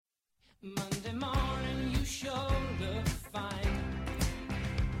Monday morning, you sure look fine.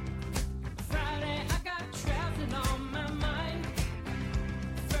 Friday, I got traveling on my mind.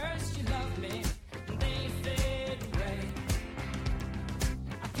 First you love me, then you fade away.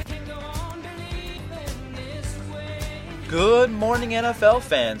 I can't go on believing this way. Good morning, NFL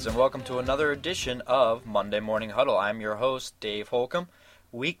fans, and welcome to another edition of Monday Morning Huddle. I'm your host, Dave Holcomb.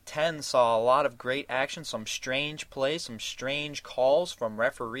 Week 10 saw a lot of great action, some strange plays, some strange calls from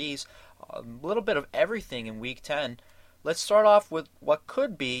referees, a little bit of everything in Week 10. Let's start off with what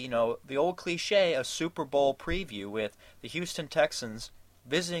could be, the old cliche, a Super Bowl preview with the Houston Texans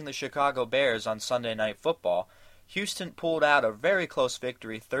visiting the Chicago Bears on Sunday Night Football. Houston pulled out a very close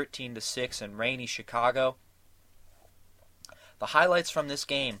victory, 13-6 in rainy Chicago. The highlights from this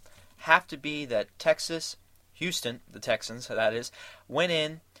game have to be that Houston, the Texans, that is, went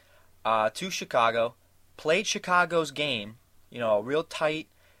in to Chicago, played Chicago's game, a real tight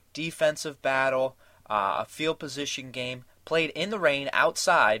defensive battle, a field position game, played in the rain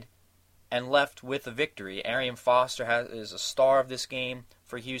outside, and left with a victory. Arian Foster is a star of this game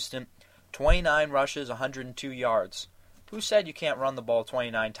for Houston. 29 rushes, 102 yards. Who said you can't run the ball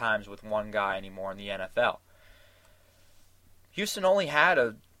 29 times with one guy anymore in the NFL? Houston only had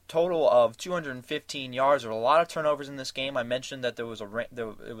a total of 215 yards. There were a lot of turnovers in this game. I mentioned that it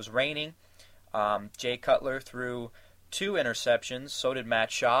was raining. Jay Cutler threw 2 interceptions. So did Matt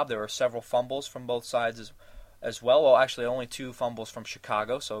Schaub. There were several fumbles from both sides as well. Well, actually, only 2 fumbles from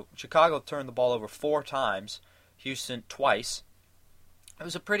Chicago. So Chicago turned the ball over 4 times. Houston twice. It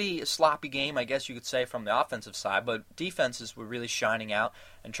was a pretty sloppy game, I guess you could say, from the offensive side, but defenses were really shining out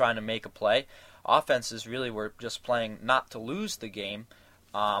and trying to make a play. Offenses really were just playing not to lose the game,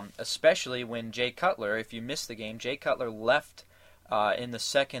 especially when Jay Cutler, if you missed the game, Jay Cutler left late in the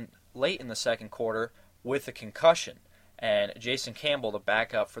second quarter with a concussion, and Jason Campbell, the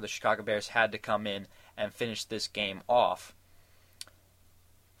backup for the Chicago Bears, had to come in and finish this game off.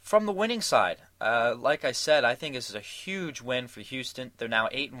 From the winning side, like I said, I think this is a huge win for Houston. They're now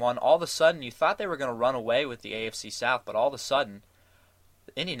 8-1. All of a sudden, you thought they were going to run away with the AFC South, but all of a sudden,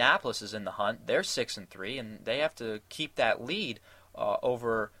 Indianapolis is in the hunt. They're 6-3, and they have to keep that lead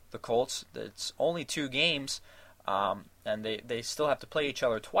over the Colts. It's only 2 games, and they still have to play each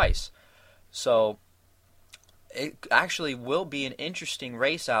other twice. So it actually will be an interesting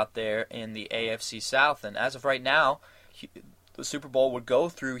race out there in the AFC South. And as of right now, the Super Bowl would go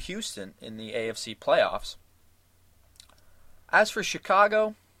through Houston in the AFC playoffs. As for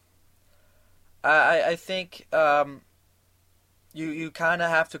Chicago, I think you kind of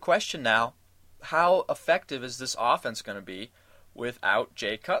have to question now, how effective is this offense going to be without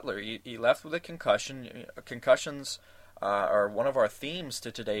Jay Cutler? He left with a concussion. Concussions are one of our themes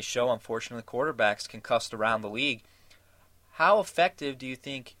to today's show. Unfortunately, quarterbacks concussed around the league. How effective do you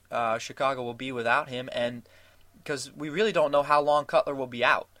think Chicago will be without him? And because we really don't know how long Cutler will be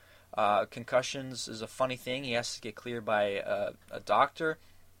out. Concussions is a funny thing. He has to get cleared by a doctor,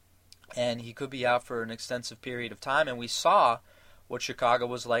 and he could be out for an extensive period of time. And we saw what Chicago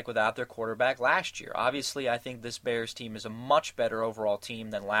was like without their quarterback last year. Obviously, I think this Bears team is a much better overall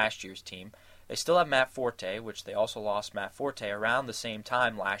team than last year's team. They still have Matt Forte, which they also lost Matt Forte around the same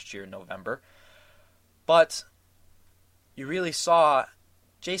time last year in November. But you really saw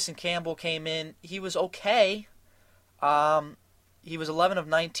Jason Campbell came in. He was okay. He was 11 of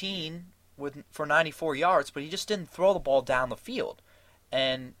 19 for 94 yards, but he just didn't throw the ball down the field.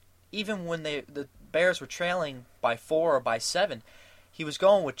 And even when the Bears were trailing by 4 or by 7, he was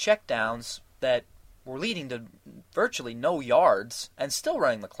going with checkdowns that were leading to virtually no yards and still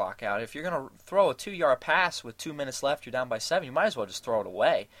running the clock out. If you're going to throw a 2-yard pass with 2 minutes left, you're down by 7, you might as well just throw it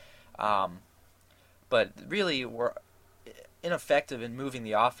away. But really, we're ineffective in moving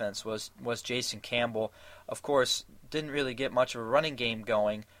the offense was Jason Campbell. Of course, didn't really get much of a running game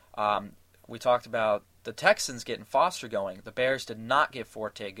going. We talked about the Texans getting Foster going. The Bears did not get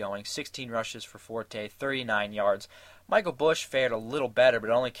Forte going. 16 rushes for Forte, 39 yards. Michael Bush fared a little better, but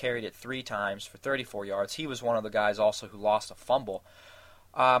only carried it 3 times for 34 yards. He was one of the guys also who lost a fumble.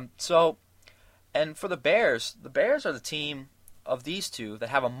 And for the Bears are the team of these two that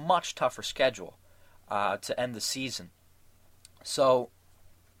have a much tougher schedule to end the season. So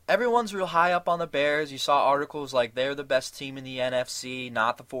everyone's real high up on the Bears. You saw articles like they're the best team in the NFC,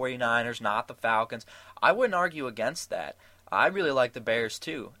 not the 49ers, not the Falcons. I wouldn't argue against that. I really like the Bears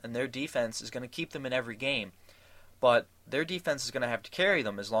too, and their defense is going to keep them in every game. But their defense is going to have to carry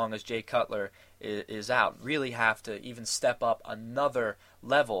them as long as Jay Cutler is out. Really have to even step up another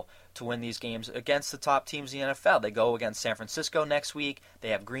level to win these games against the top teams in the NFL. They go against San Francisco next week. They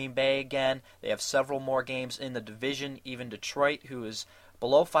have Green Bay again. They have several more games in the division. Even Detroit, who is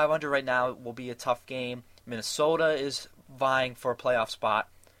Below 500 right now will be a tough game. Minnesota is vying for a playoff spot.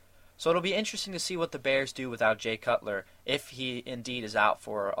 So it'll be interesting to see what the Bears do without Jay Cutler, if he indeed is out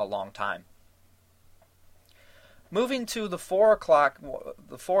for a long time. Moving to the 4 o'clock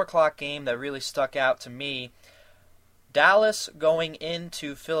game that really stuck out to me, Dallas going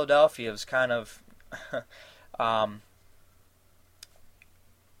into Philadelphia was kind of don't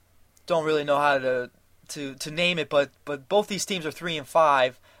really know how to name it, but both these teams are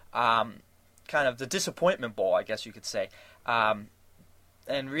 3-5. Kind of the disappointment bowl, I guess you could say.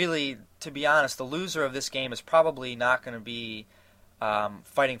 And really, to be honest, the loser of this game is probably not going to be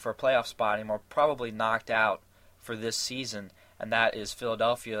fighting for a playoff spot anymore. Probably knocked out for this season, and that is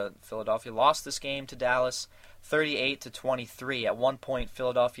Philadelphia. Philadelphia lost this game to Dallas, 38-23. At one point,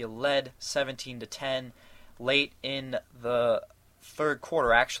 Philadelphia led 17-10 late in the third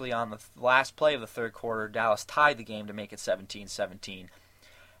quarter. Actually, on the last play of the third quarter, Dallas tied the game to make it 17-17.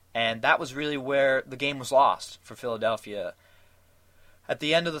 And that was really where the game was lost for Philadelphia. At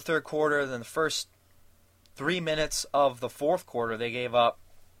the end of the third quarter, then the first 3 minutes of the fourth quarter, they gave up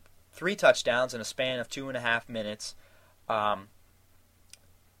 3 touchdowns in a span of 2.5 minutes.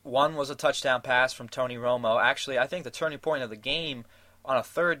 One was a touchdown pass from Tony Romo. Actually, I think the turning point of the game on a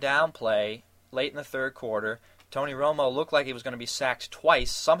third down play late in the third quarter, Tony Romo looked like he was going to be sacked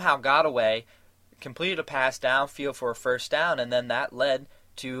twice, somehow got away, completed a pass downfield for a first down, and then that led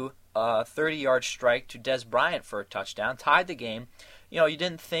to a 30-yard strike to Des Bryant for a touchdown, tied the game. You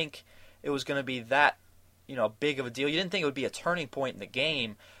didn't think it was going to be that, big of a deal. You didn't think it would be a turning point in the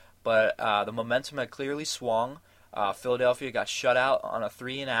game, but the momentum had clearly swung. Philadelphia got shut out on a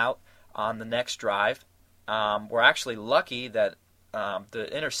 3-and-out on the next drive. We're actually lucky that the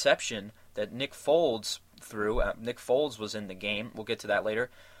interception that Nick Foles threw, Nick Foles was in the game. We'll get to that later.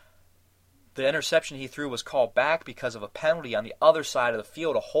 The interception he threw was called back because of a penalty on the other side of the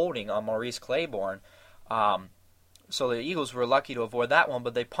field, a holding on Maurice Claiborne. So the Eagles were lucky to avoid that one,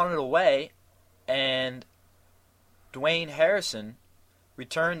 but they punted away, and Dwayne Harrison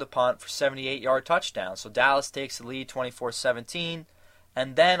returned the punt for a 78-yard touchdown. So Dallas takes the lead 24-17,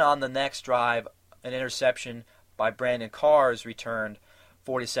 and then on the next drive, an interception by Brandon Carr is returned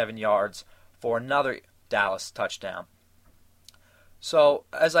 47 yards for another Dallas touchdown. So,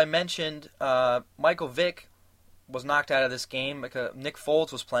 as I mentioned, Michael Vick was knocked out of this game. Nick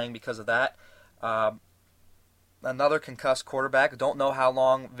Foles was playing because of that. Another concussed quarterback. Don't know how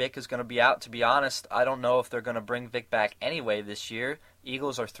long Vick is going to be out. To be honest, I don't know if they're going to bring Vick back anyway this year.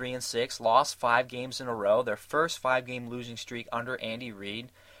 Eagles are 3-6, lost 5 games in a row. Their first 5-game losing streak under Andy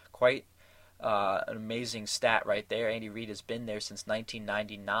Reid. Quite an amazing stat right there. Andy Reid has been there since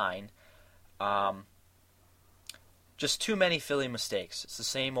 1999. Just too many Philly mistakes. It's the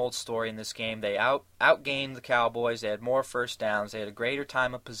same old story in this game. They outgained the Cowboys. They had more first downs. They had a greater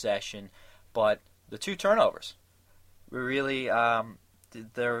time of possession. But the 2 turnovers were really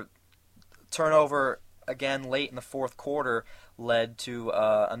their turnover again late in the fourth quarter led to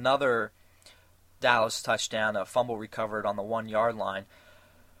another Dallas touchdown, a fumble recovered on the 1-yard line.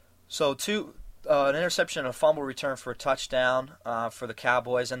 So an interception and a fumble return for a touchdown for the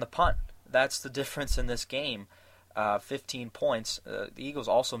Cowboys, and the punt. That's the difference in this game. 15 points. The Eagles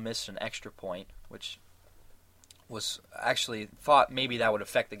also missed an extra point, which was actually thought maybe that would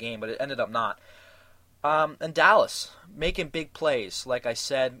affect the game, but it ended up not. And Dallas making big plays. Like I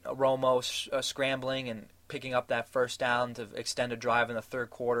said, Romo scrambling and picking up that first down to extend a drive in the third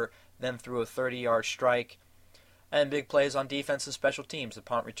quarter, then threw a 30-yard strike. And big plays on defense and special teams, the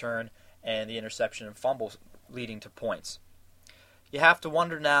punt return and the interception and fumbles leading to points. You have to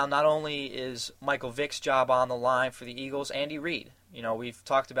wonder now, not only is Michael Vick's job on the line for the Eagles, Andy Reid. We've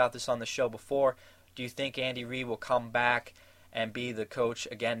talked about this on the show before. Do you think Andy Reid will come back and be the coach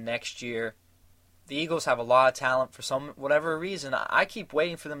again next year? The Eagles have a lot of talent for whatever reason. I keep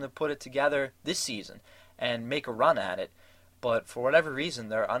waiting for them to put it together this season and make a run at it. But for whatever reason,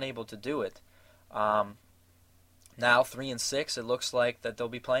 they're unable to do it. Now 3-6, it looks like that they'll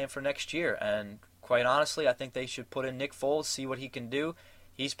be playing for next year. And quite honestly, I think they should put in Nick Foles, see what he can do.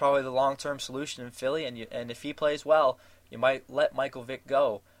 He's probably the long-term solution in Philly, and if he plays well, you might let Michael Vick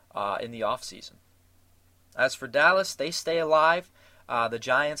go in the offseason. As for Dallas, they stay alive. The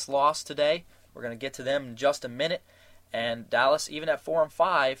Giants lost today. We're going to get to them in just a minute. And Dallas, even at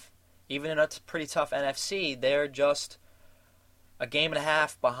 4-5, even in a pretty tough NFC, they're just a game and a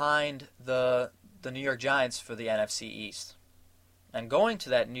half behind the New York Giants for the NFC East. And going to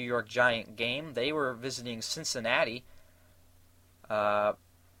that New York Giant game, they were visiting Cincinnati. The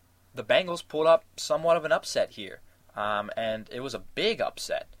Bengals pulled up somewhat of an upset here. And it was a big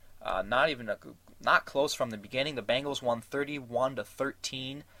upset. Not even not close from the beginning. The Bengals won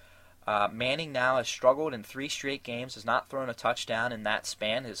 31-13. Manning now has struggled in 3 straight games, has not thrown a touchdown in that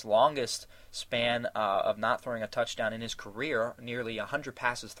span. His longest span of not throwing a touchdown in his career, nearly 100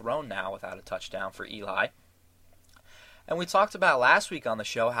 passes thrown now without a touchdown for Eli. And we talked about last week on the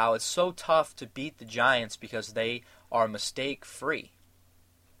show how it's so tough to beat the Giants because they are mistake-free.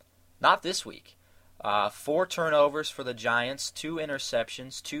 Not this week. 4 turnovers for the Giants, 2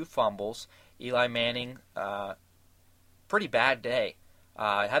 interceptions, 2 fumbles. Eli Manning, pretty bad day.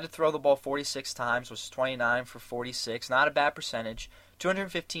 Had to throw the ball 46 times, was 29 for 46. Not a bad percentage.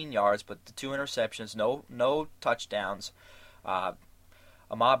 215 yards, but the 2 interceptions, no touchdowns.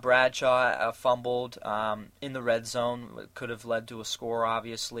 Ahmad Bradshaw fumbled in the red zone. Could have led to a score,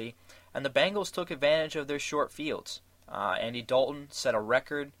 obviously. And the Bengals took advantage of their short fields. Andy Dalton set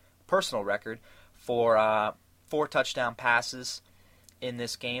a personal record, for 4 touchdown passes in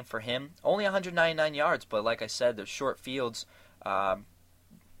this game for him. Only 199 yards, but like I said, the short fields,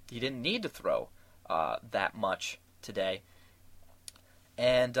 he didn't need to throw that much today.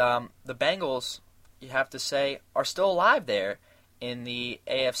 And the Bengals, you have to say, are still alive there in the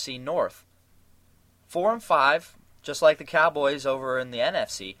AFC North. 4-5, just like the Cowboys over in the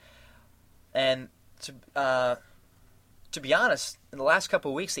NFC. And to be honest, in the last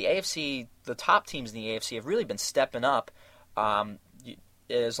couple of weeks, the top teams in the AFC have really been stepping up.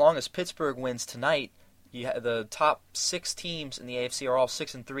 As long as Pittsburgh wins tonight, the top 6 teams in the AFC are all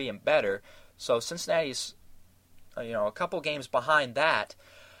 6-3 and better. So Cincinnati's, a couple games behind that,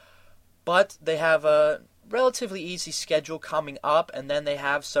 but they have a relatively easy schedule coming up, and then they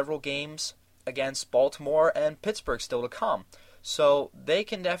have several games against Baltimore and Pittsburgh still to come. So they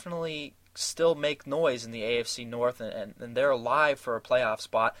can definitely still make noise in the AFC North, and they're alive for a playoff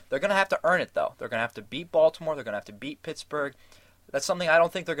spot. They're going to have to earn it, though. They're going to have to beat Baltimore. They're going to have to beat Pittsburgh. That's something I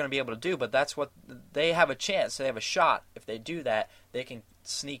don't think they're going to be able to do, but that's what they have a chance. They have a shot. If they do that, they can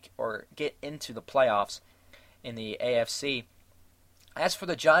sneak or get into the playoffs in the AFC. As for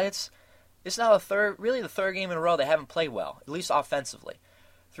the Giants, it's now the third game in a row they haven't played well, at least offensively.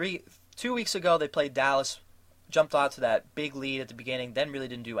 2 weeks ago, they played Dallas, jumped out to that big lead at the beginning, then really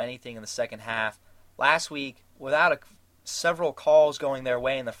didn't do anything in the second half. Last week, without several calls going their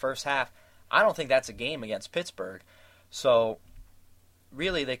way in the first half, I don't think that's a game against Pittsburgh. So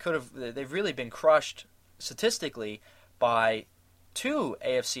really, they've really been crushed statistically by 2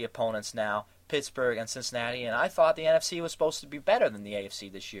 AFC opponents now, Pittsburgh and Cincinnati, and I thought the NFC was supposed to be better than the AFC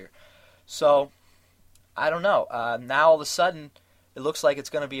this year. So, I don't know. Now all of a sudden, it looks like it's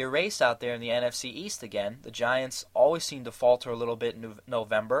going to be a race out there in the NFC East again. The Giants always seem to falter a little bit in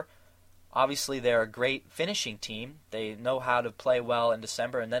November. Obviously, they're a great finishing team. They know how to play well in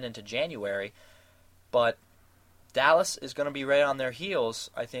December and then into January. But Dallas is going to be right on their heels,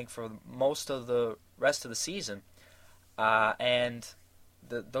 I think, for most of the rest of the season. And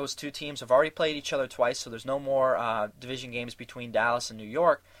those 2 teams have already played each other twice, so there's no more division games between Dallas and New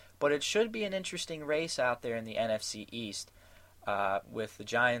York. But it should be an interesting race out there in the NFC East, with the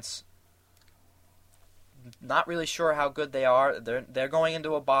Giants not really sure how good they are. They're going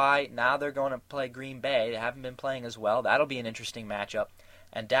into a bye. Now they're going to play Green Bay. They haven't been playing as well. That'll be an interesting matchup.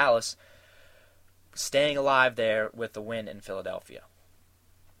 And Dallas staying alive there with the win in Philadelphia.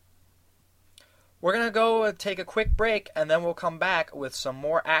 We're going to go take a quick break, and then we'll come back with some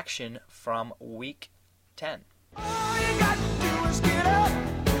more action from Week 10. All you got to do is get up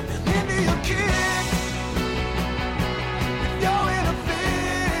and into your kick. If you're in a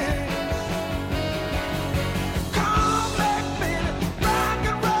fit, come back, baby. Rock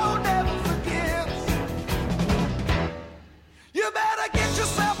and roll never forgets. You better get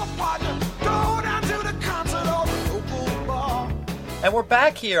yourself a partner. Go down to the concert or the local bar. And we're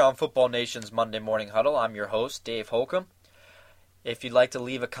back here on Football Nation's Monday Morning Huddle. I'm your host, Dave Holcomb. If you'd like to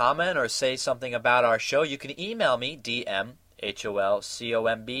leave a comment or say something about our show, you can email me,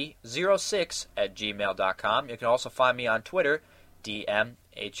 dmholcomb06@gmail.com. You can also find me on Twitter.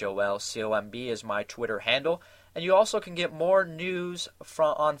 dmholcomb is my Twitter handle. And you also can get more news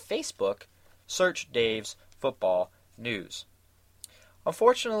on Facebook. Search Dave's Football News.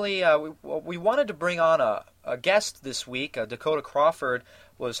 Unfortunately, we wanted to bring on a guest this week. Dakota Crawford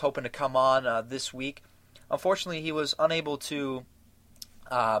was hoping to come on this week. Unfortunately, he was unable to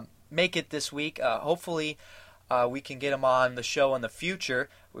make it this week. Hopefully, we can get him on the show in the future.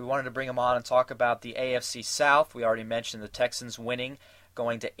 We wanted to bring him on and talk about the AFC South. We already mentioned the Texans winning,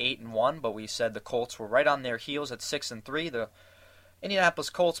 going to 8-1, but we said the Colts were right on their heels at 6-3. The Indianapolis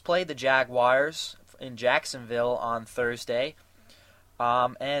Colts played the Jaguars in Jacksonville on Thursday,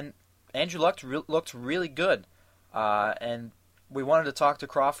 and Andrew Luck looked really good. And we wanted to talk to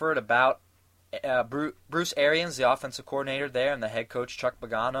Crawford about Bruce Arians, the offensive coordinator there, and the head coach Chuck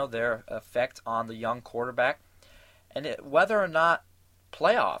Pagano, their effect on the young quarterback, and whether or not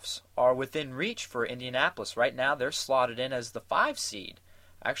playoffs are within reach for Indianapolis. Right now, they're slotted in as the 5 seed,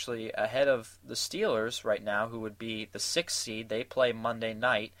 actually ahead of the Steelers right now, who would be the 6th seed. They play Monday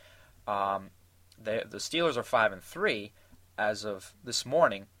night. The Steelers are 5-3 as of this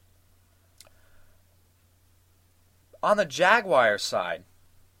morning. On the Jaguars side,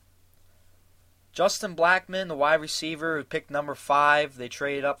 Justin Blackmon, the wide receiver who picked number 5, they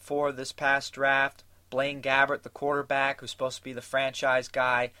traded up for this past draft. Blaine Gabbert, the quarterback, who's supposed to be the franchise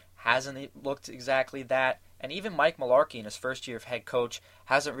guy, hasn't looked exactly that. And even Mike Mularkey, in his first year of head coach,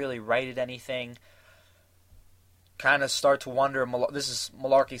 hasn't really righted anything. Kind of start to wonder, this is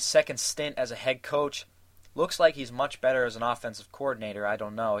Mularkey's second stint as a head coach. Looks like he's much better as an offensive coordinator. I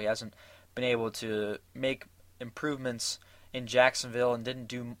don't know. He hasn't been able to make improvements in Jacksonville and didn't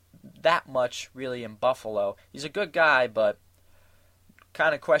do that much really in Buffalo. He's a good guy, but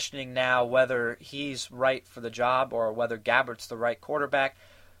kind of questioning now whether he's right for the job or whether Gabbert's the right quarterback.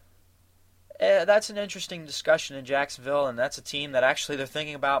 That's an interesting discussion in Jacksonville, and that's a team that actually they're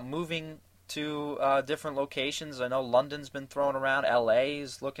thinking about moving to different locations. I know London's been thrown around. LA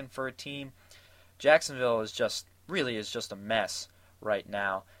is looking for a team. Jacksonville is just a mess right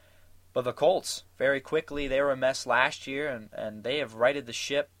now. But the Colts, very quickly, they were a mess last year, and they have righted the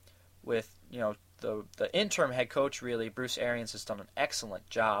ship with, the interim head coach, really. Bruce Arians has done an excellent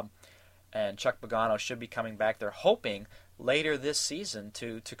job, and Chuck Pagano should be coming back. They're hoping later this season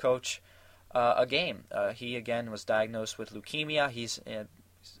to coach a game. He, again, was diagnosed with leukemia. He's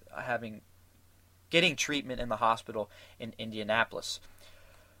getting treatment in the hospital in Indianapolis.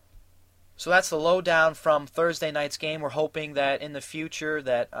 So that's the lowdown from Thursday night's game. We're hoping that in the future,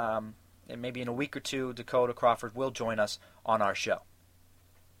 that maybe in a week or two, Dakota Crawford will join us on our show.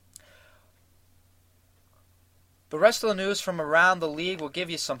 The rest of the news from around the league will give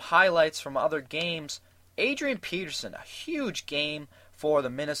you some highlights from other games. Adrian Peterson, a huge game for the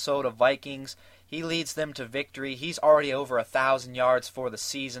Minnesota Vikings. He leads them to victory. He's already over 1,000 yards for the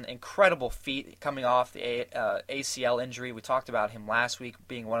season. Incredible feat coming off the ACL injury. We talked about him last week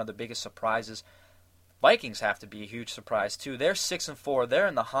being one of the biggest surprises. Vikings have to be a huge surprise too. They're 6-4. They're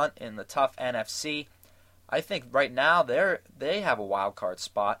in the hunt in the tough NFC. I think right now they have a wild card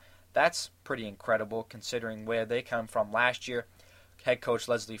spot. That's pretty incredible considering where they come from last year. Head coach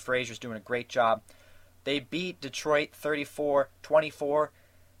Leslie Frazier's doing a great job. They beat Detroit 34-24.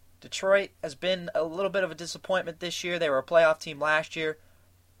 Detroit has been a little bit of a disappointment this year. They were a playoff team last year.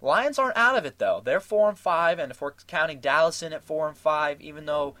 Lions aren't out of it, though. They're 4-5, and if we're counting Dallas in at 4-5, even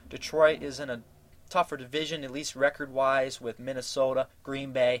though Detroit is in a tougher division, at least record-wise, with Minnesota,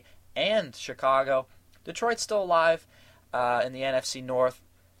 Green Bay, and Chicago, Detroit's still alive in the NFC North.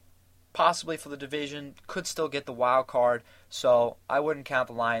 Possibly for the division, could still get the wild card, so I wouldn't count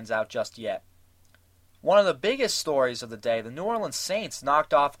the Lions out just yet. One of the biggest stories of the day, the New Orleans Saints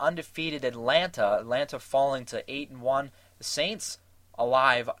knocked off undefeated Atlanta falling to 8-1. The Saints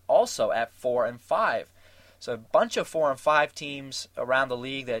alive also at 4-5. So a bunch of 4-5 teams around the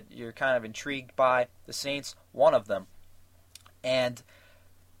league that you're kind of intrigued by. The Saints, one of them. And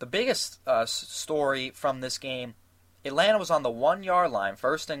the biggest story from this game, Atlanta was on the 1-yard line,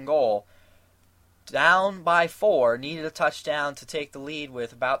 first and goal, down by 4, needed a touchdown to take the lead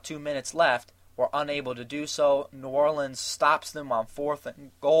with about 2 minutes left, were unable to do so. New Orleans stops them on 4th and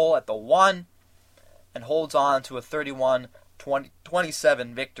goal at the 1 and holds on to a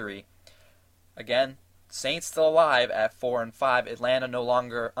 31-27 victory. Again, Saints still alive at 4-5. Atlanta no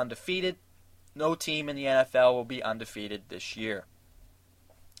longer undefeated. No team in the NFL will be undefeated this year.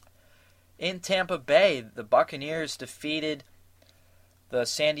 In Tampa Bay, the Buccaneers defeated the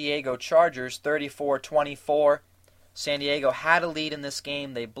San Diego Chargers 34-24. San Diego had a lead in this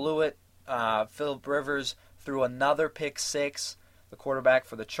game. They blew it. Phillip Rivers threw another pick six, the quarterback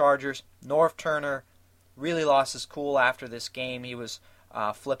for the Chargers. Norv Turner really lost his cool after this game. He was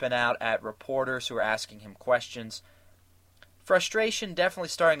flipping out at reporters who were asking him questions. Frustration definitely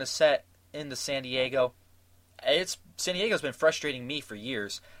starting to set into San Diego. San Diego's been frustrating me for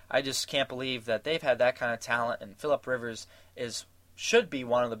years. I just can't believe that they've had that kind of talent, and Phillip Rivers should be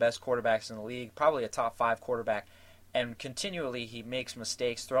one of the best quarterbacks in the league, probably a top 5 quarterback, and continually he makes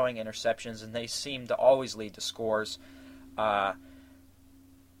mistakes, throwing interceptions, and they seem to always lead to scores.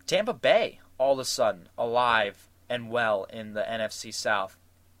 Tampa Bay, all of a sudden, alive and well in the NFC South.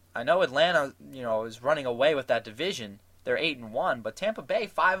 I know Atlanta, is running away with that division. They're 8-1, but Tampa Bay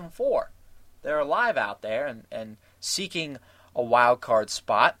 5-4. They're alive out there and seeking a wild card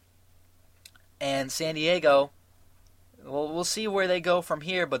spot. And San Diego, Well, we'll see where they go from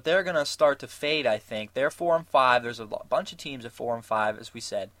here, but they're going to start to fade, I think. They're 4-5. There's a bunch of teams at 4-5, as we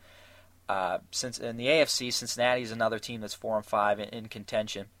said. Since in the AFC, Cincinnati is another team that's 4-5 in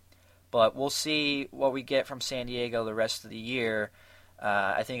contention. But we'll see what we get from San Diego the rest of the year.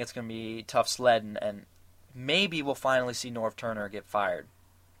 I think it's going to be tough sled, and maybe we'll finally see Norv Turner get fired.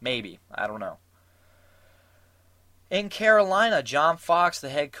 Maybe. I don't know. In Carolina, John Fox, the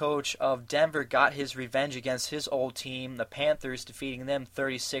head coach of Denver, got his revenge against his old team, the Panthers, defeating them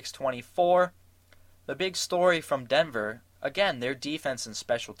 36-24. The big story from Denver, again, their defense and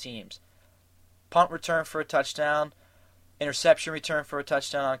special teams. Punt return for a touchdown, interception return for a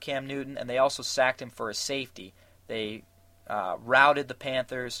touchdown on Cam Newton, and they also sacked him for a safety. They routed the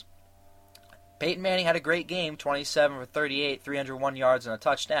Panthers. Peyton Manning had a great game, 27 for 38, 301 yards and a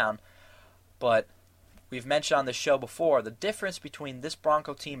touchdown, but we've mentioned on this show before, the difference between this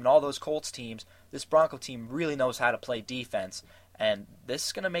Bronco team and all those Colts teams, this Bronco team really knows how to play defense, and this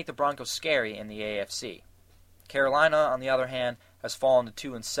is going to make the Broncos scary in the AFC. Carolina, on the other hand, has fallen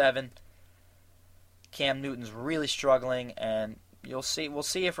to 2-7. Cam Newton's really struggling, and we'll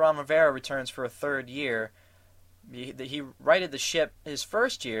see if Ron Rivera returns for a third year. He righted the ship his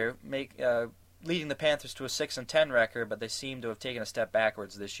first year, leading the Panthers to a 6-10 record, but they seem to have taken a step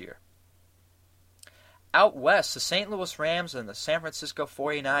backwards this year. Out west, the St. Louis Rams and the San Francisco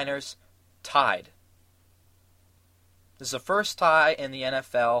 49ers tied. This is the first tie in the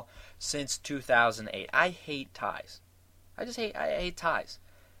NFL since 2008. I hate ties. I hate ties.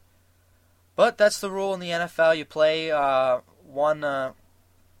 But that's the rule in the NFL. You play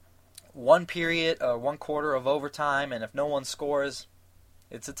one period, one quarter of overtime, and if no one scores,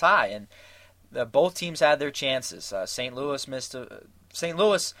 it's a tie. And both teams had their chances. St. Louis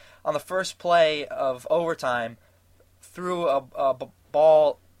on the first play of overtime threw a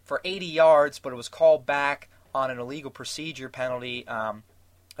ball for 80 yards, but it was called back on an illegal procedure penalty, an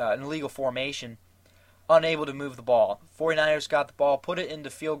illegal formation, unable to move the ball. 49ers got the ball, put it into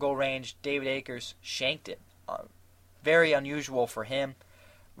field goal range. David Akers shanked it. Very unusual for him.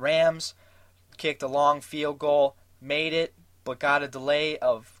 Rams kicked a long field goal, made it, but got a delay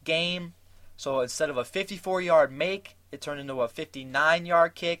of game. So instead of a 54-yard make, it turned into a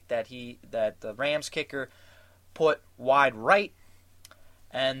 59-yard kick that the Rams kicker put wide right,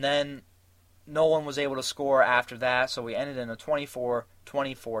 and then no one was able to score after that, so we ended in a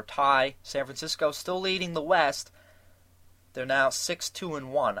 24-24 tie. San Francisco still leading the West. They're now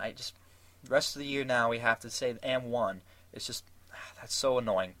 6-2-1. The rest of the year now we have to say and 1. It's just that's so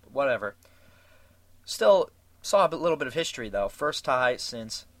annoying. Whatever. Still saw a little bit of history though. First tie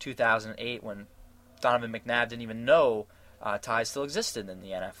since 2008 when Donovan McNabb didn't even know ties still existed in the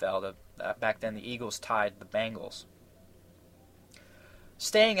NFL. Back then, the Eagles tied the Bengals.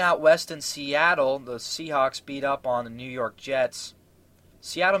 Staying out west in Seattle, the Seahawks beat up on the New York Jets.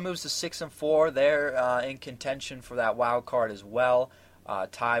 Seattle moves to 6-4. They're in contention for that wild card as well,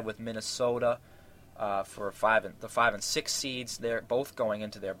 tied with Minnesota for the 5 and 6 seeds. They're both going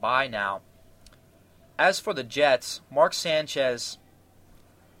into their bye now. As for the Jets, Mark Sanchez.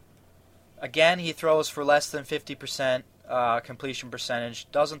 Again, he throws for less than 50% completion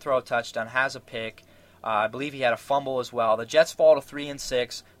percentage, doesn't throw a touchdown, has a pick. I believe he had a fumble as well. The Jets fall to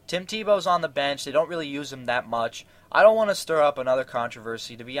 3-6. Tim Tebow's on the bench. They don't really use him that much. I don't want to stir up another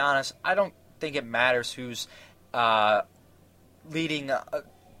controversy. To be honest, I don't think it matters who's leading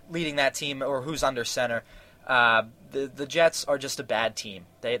that team or who's under center. The Jets are just a bad team.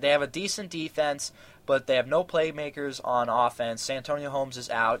 They have a decent defense, but they have no playmakers on offense. Santonio Holmes is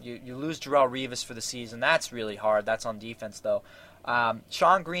out. You lose Darrelle Revis for the season. That's really hard. That's on defense, though.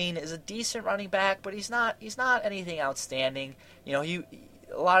 Sean Green is a decent running back, but he's not anything outstanding. You know,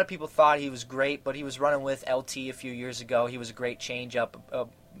 a lot of people thought he was great, but he was running with LT a few years ago. He was a great change-up,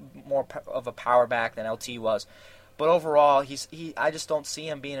 more of a power back than LT was. But overall, I just don't see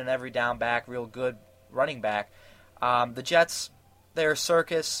him being an every down back, real good running back. The Jets, they're a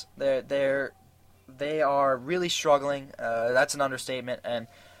circus. They are really struggling. That's an understatement. And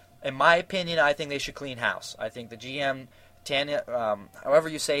in my opinion, I think they should clean house. I think the GM, however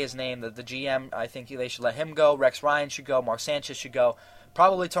you say his name, the GM, I think they should let him go. Rex Ryan should go. Mark Sanchez should go.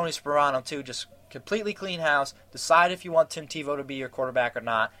 Probably Tony Sperano, too. Just completely clean house. Decide if you want Tim Tebow to be your quarterback or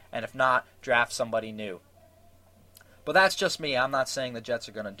not. And if not, draft somebody new. But that's just me. I'm not saying the Jets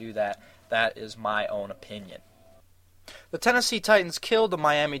are going to do that. That is my own opinion. The Tennessee Titans killed the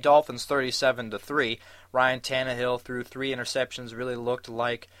Miami Dolphins 37-3. Ryan Tannehill threw 3 interceptions, really looked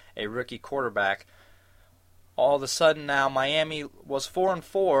like a rookie quarterback. All of a sudden now Miami was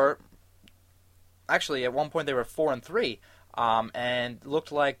 4-4. Actually, at one point they were 4-3, and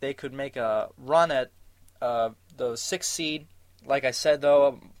looked like they could make a run at the 6th seed. Like I said, though,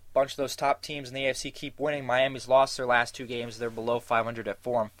 a bunch of those top teams in the AFC keep winning. Miami's lost their last 2 games. They're below 500 at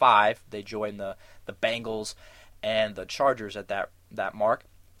 4-5. They join the Bengals and the Chargers at that mark.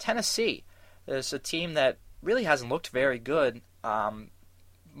 Tennessee is a team that really hasn't looked very good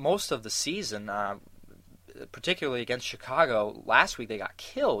most of the season, particularly against Chicago. Last week they got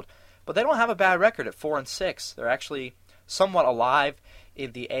killed, but they don't have a bad record at 4-6. They're actually somewhat alive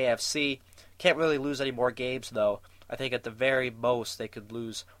in the AFC. Can't really lose any more games, though. I think at the very most they could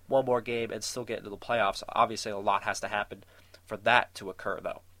lose one more game and still get into the playoffs. Obviously, a lot has to happen for that to occur,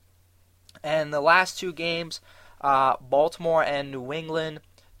 though. And the last 2 games, Baltimore and New England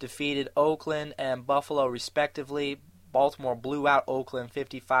defeated Oakland and Buffalo, respectively. Baltimore blew out Oakland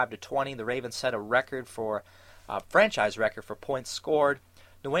 55-20. The Ravens set a franchise record for points scored.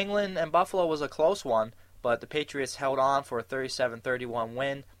 New England and Buffalo was a close one, but the Patriots held on for a 37-31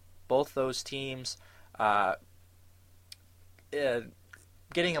 win. Both those teams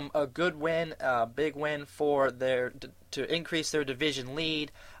getting a good win, a big win for to increase their division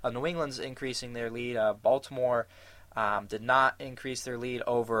lead. New England's increasing their lead. Baltimore did not increase their lead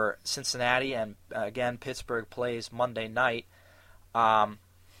over Cincinnati, and again, Pittsburgh plays Monday night.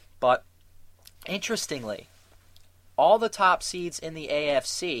 But interestingly, all the top seeds in the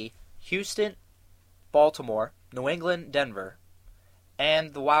AFC, Houston, Baltimore, New England, Denver,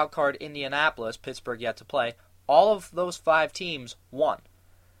 and the wild card Indianapolis, Pittsburgh yet to play, all of those 5 teams won.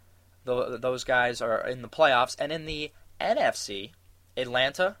 Those guys are in the playoffs. And in the NFC,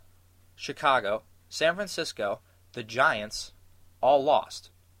 Atlanta, Chicago, San Francisco, the Giants, all lost.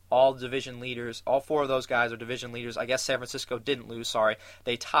 All division leaders, all 4 of those guys are division leaders. I guess San Francisco didn't lose, sorry.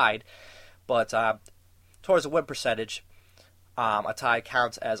 They tied. But towards the win percentage, a tie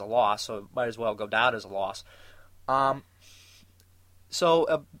counts as a loss, so it might as well go down as a loss.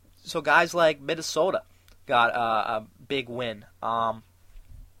 So guys like Minnesota got a big win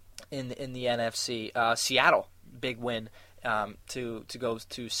in the NFC. Seattle, big win to go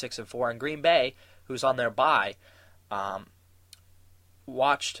to 6-4, and Green Bay, who's on their bye,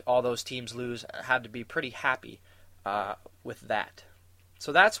 watched all those teams lose, had to be pretty happy with that.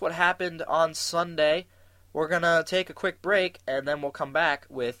 So that's what happened on Sunday. We're going to take a quick break, and then we'll come back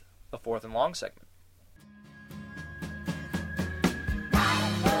with the 4th and Long segment.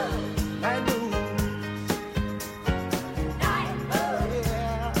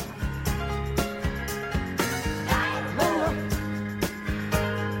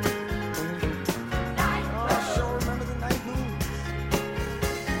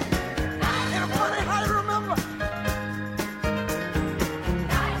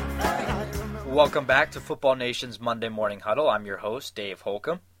 Welcome back to Football Nation's Monday Morning Huddle. I'm your host, Dave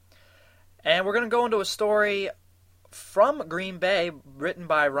Holcomb. And we're going to go into a story from Green Bay written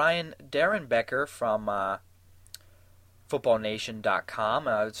by Ryan Derenbecker from FootballNation.com.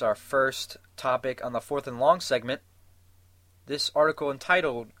 It's our first topic on the 4th and Long segment. This article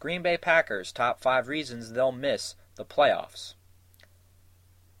entitled, Green Bay Packers, Top 5 Reasons They'll Miss the Playoffs.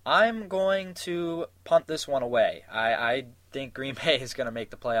 I'm going to punt this one away. I think Green Bay is going to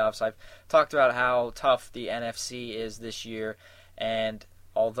make the playoffs. I've talked about how tough the NFC is this year, and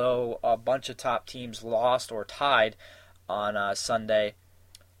although a bunch of top teams lost or tied on Sunday,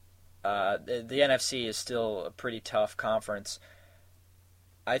 the NFC is still a pretty tough conference.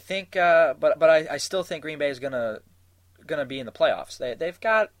 I think, but I still think Green Bay is going to be in the playoffs. They've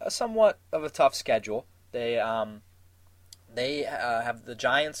got a somewhat of a tough schedule. They have the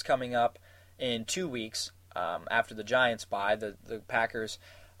Giants coming up in 2 weeks. After the Giants bye, the Packers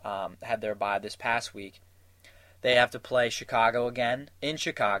had their bye this past week. They have to play Chicago again in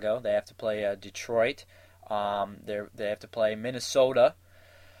Chicago. They have to play Detroit. They have to play Minnesota,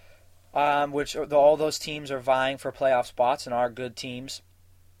 which all those teams are vying for playoff spots and are good teams.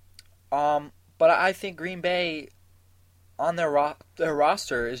 But I think Green Bay on their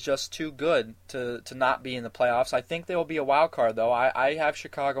roster is just too good to not be in the playoffs. I think they will be a wild card, though. I have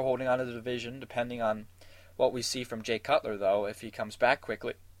Chicago holding on to the division, depending on what we see from Jay Cutler, though, if he comes back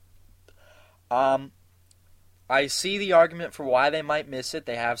quickly. I see the argument for why they might miss it.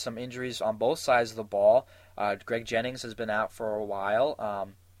 They have some injuries on both sides of the ball. Greg Jennings has been out for a while.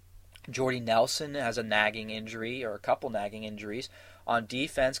 Jordy Nelson has a nagging injury, or a couple nagging injuries. On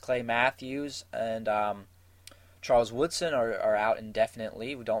defense, Clay Matthews and Charles Woodson are out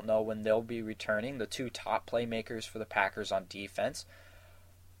indefinitely. We don't know when they'll be returning. The 2 top playmakers for the Packers on defense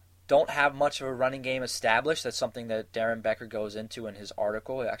don't have much of a running game established. That's something that Derenbecker goes into in his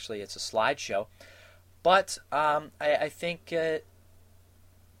article. Actually, it's a slideshow. But I think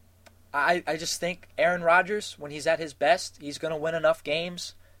I just think Aaron Rodgers, when he's at his best, he's going to win enough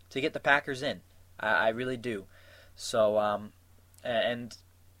games to get the Packers in. I really do. So, and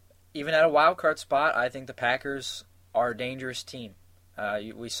even at a wild card spot, I think the Packers are a dangerous team.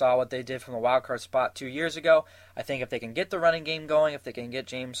 We saw what they did from the wild card spot 2 years ago. I think if they can get the running game going, if they can get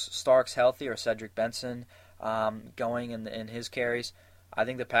James Starks healthy or Cedric Benson going in his carries, I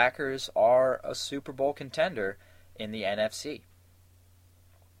think the Packers are a Super Bowl contender in the NFC.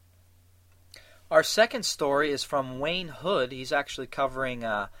 Our second story is from Wayne Hood. He's actually covering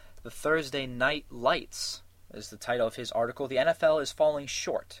the Thursday Night Lights, is the title of his article. The NFL is falling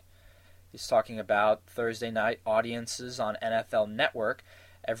short. He's talking about Thursday night audiences on NFL Network.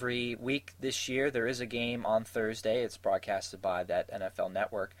 Every week this year there is a game on Thursday. It's broadcasted by that NFL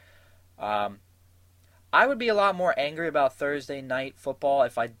Network. I would be a lot more angry about Thursday night football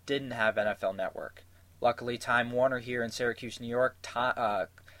if I didn't have NFL Network. Luckily, Time Warner here in Syracuse, New York,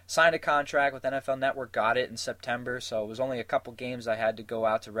 signed a contract with NFL Network, got it in September, so it was only a couple games I had to go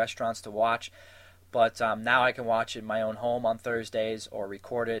out to restaurants to watch. But now I can watch it in my own home on Thursdays or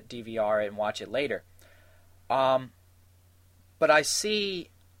record it, DVR it, and watch it later. But I still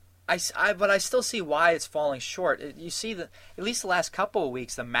see why it's falling short. You see that at least the last couple of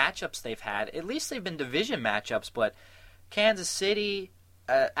weeks, the matchups they've had, at least they've been division matchups. But Kansas City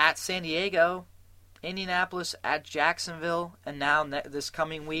at San Diego, Indianapolis at Jacksonville, and now this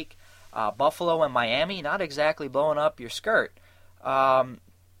coming week, Buffalo and Miami, not exactly blowing up your skirt.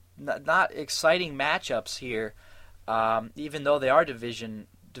 Not exciting matchups here, even though they are division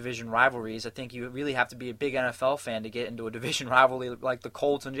rivalries. I think you really have to be a big NFL fan to get into a division rivalry like the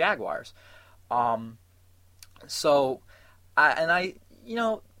Colts and Jaguars. As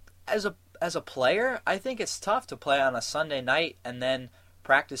a player, I think it's tough to play on a Sunday night and then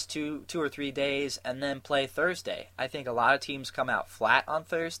practice two or 3 days and then play Thursday. I think a lot of teams come out flat on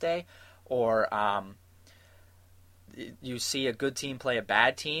Thursday, or you see a good team play a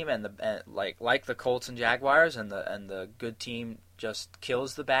bad team, and like the Colts and Jaguars, and the good team just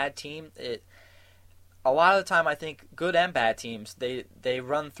kills the bad team. A lot of the time, I think good and bad teams they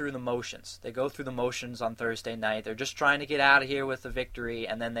run through the motions. They go through the motions on Thursday night. They're just trying to get out of here with a victory,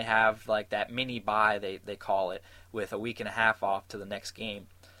 and then they have like that mini bye they call it, with a week and a half off to the next game.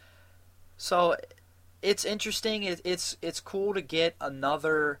 So it's interesting. It's cool to get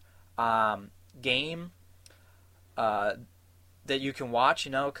another game that you can watch,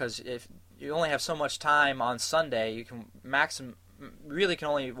 because if you only have so much time on Sunday, you can really can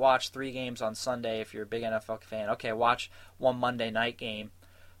only watch 3 games on Sunday if you're a big NFL fan. Okay, watch one Monday night game.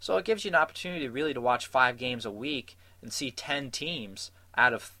 So it gives you an opportunity really to watch 5 games a week and see 10 teams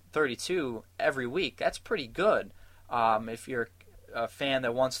out of 32 every week. That's pretty good if you're a fan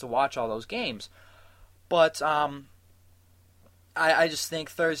that wants to watch all those games. But I just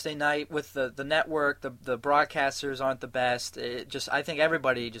think Thursday night with the network, the broadcasters aren't the best. I think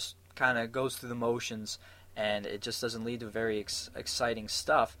everybody just kind of goes through the motions, and it just doesn't lead to very exciting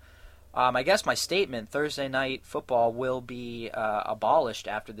stuff. I guess my statement, Thursday night football will be abolished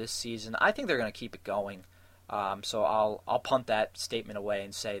after this season. I think they're going to keep it going. So I'll punt that statement away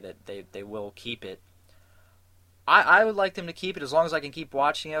and say that they will keep it. I would like them to keep it as long as I can keep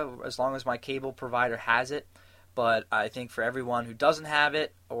watching it, as long as my cable provider has it. But I think for everyone who doesn't have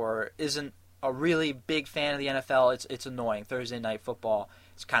it or isn't a really big fan of the NFL, it's annoying. Thursday night football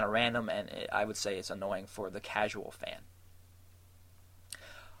is kind of random, and I would say it's annoying for the casual fan.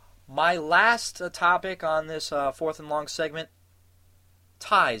 My last topic on this fourth and long segment,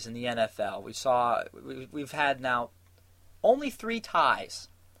 ties in the NFL. We've had now only 3 ties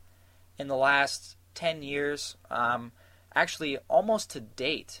in the last 10 years, actually almost to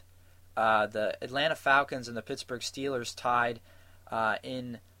date. The Atlanta Falcons and the Pittsburgh Steelers tied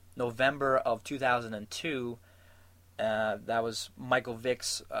in November of 2002. That was Michael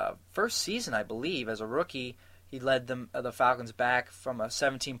Vick's first season, I believe, as a rookie. He led the Falcons back from a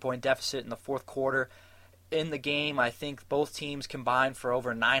 17-point deficit in the fourth quarter. In the game, I think both teams combined for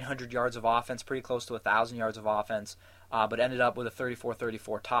over 900 yards of offense, pretty close to 1,000 yards of offense, but ended up with a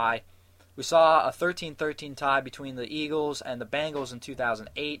 34-34 tie. We saw a 13-13 tie between the Eagles and the Bengals in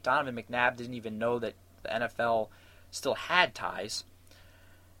 2008. Donovan McNabb didn't even know that the NFL still had ties.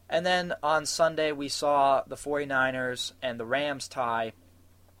 And then on Sunday, we saw the 49ers and the Rams tie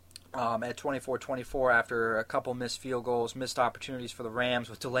at 24-24 after a couple missed field goals, missed opportunities for the Rams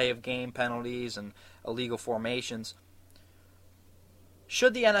with delay of game penalties and illegal formations.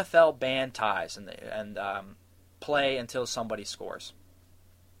 Should the NFL ban ties and play until somebody scores?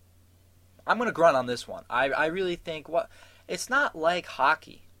 I'm going to grunt on this one. I really think it's not like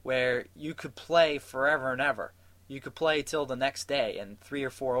hockey where you could play forever and ever. You could play till the next day and 3 or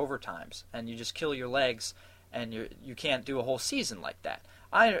 4 overtimes, and you just kill your legs, and you can't do a whole season like that.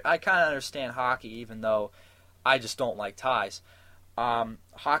 I kind of understand hockey, even though I just don't like ties.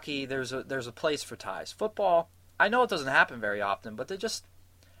 Hockey, there's a place for ties. Football, I know it doesn't happen very often, but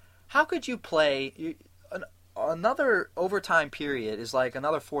how could you play another overtime period is like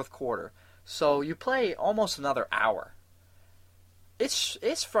another fourth quarter, so you play almost another hour.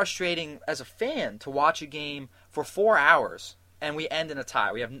 It's frustrating as a fan to watch a game for 4 hours and we end in a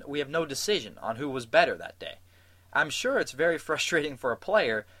tie. We have no decision on who was better that day. I'm sure it's very frustrating for a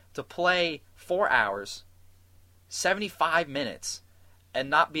player to play 4 hours, 75 minutes, and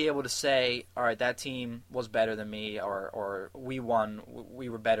not be able to say, all right, that team was better than me, or we won, we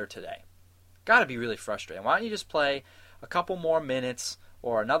were better today. Got to be really frustrating. Why don't you just play a couple more minutes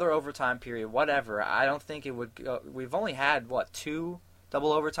or another overtime period, whatever? I don't think it would go. We've only had, 2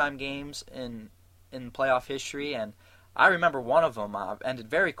 double overtime games in playoff history, and I remember one of them ended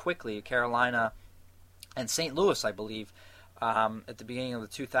very quickly, Carolina and St. Louis, I believe, at the beginning of the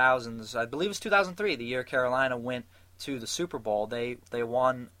 2000s. I believe it was 2003, the year Carolina went to the Super Bowl. They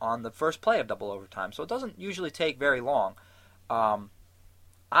won on the first play of double overtime, so it doesn't usually take very long.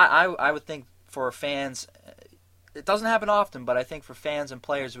 I would think for fans, it doesn't happen often, but I think for fans and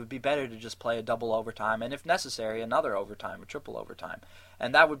players it would be better to just play a double overtime, and if necessary, another overtime, a triple overtime.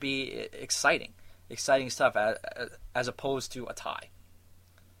 And that would be exciting stuff as opposed to a tie.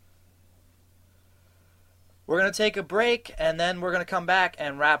 We're going to take a break, and then we're going to come back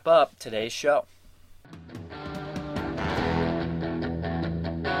and wrap up today's show.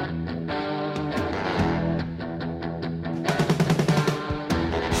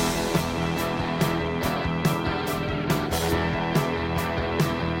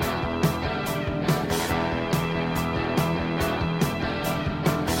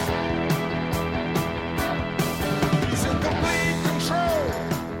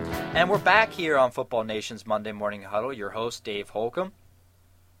 And we're back here on Football Nation's Monday Morning Huddle. Your host, Dave Holcomb.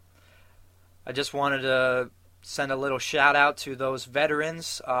 I just wanted to send a little shout out to those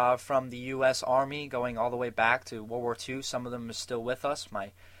veterans from the U.S. Army going all the way back to World War II. Some of them are still with us.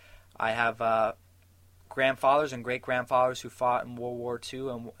 I have grandfathers and great-grandfathers who fought in World War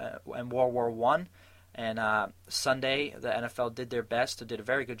II and World War I. And Sunday, the NFL did their best, did a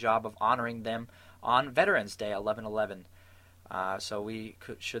very good job of honoring them on Veterans Day, 11/11. So we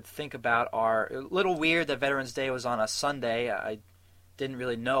should think about a little weird that Veterans Day was on a Sunday. I didn't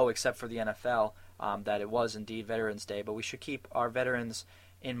really know, except for the NFL, that it was indeed Veterans Day. But we should keep our veterans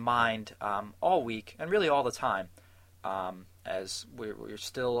in mind all week and really all the time, as we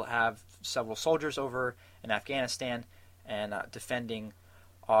still have several soldiers over in Afghanistan and defending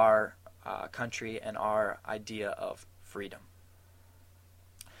our country and our idea of freedom.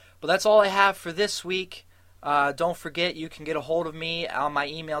 But that's all I have for this week. Don't forget, you can get a hold of me on my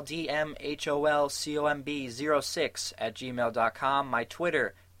email, dmholcomb06@gmail.com, my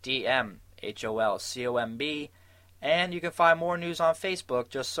Twitter, dmholcomb, and you can find more news on Facebook.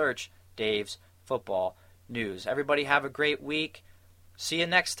 Just search Dave's Football News. Everybody have a great week. See you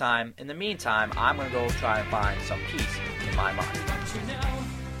next time. In the meantime, I'm going to go try and find some peace in my mind. But you know,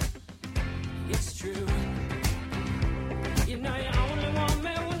 it's true.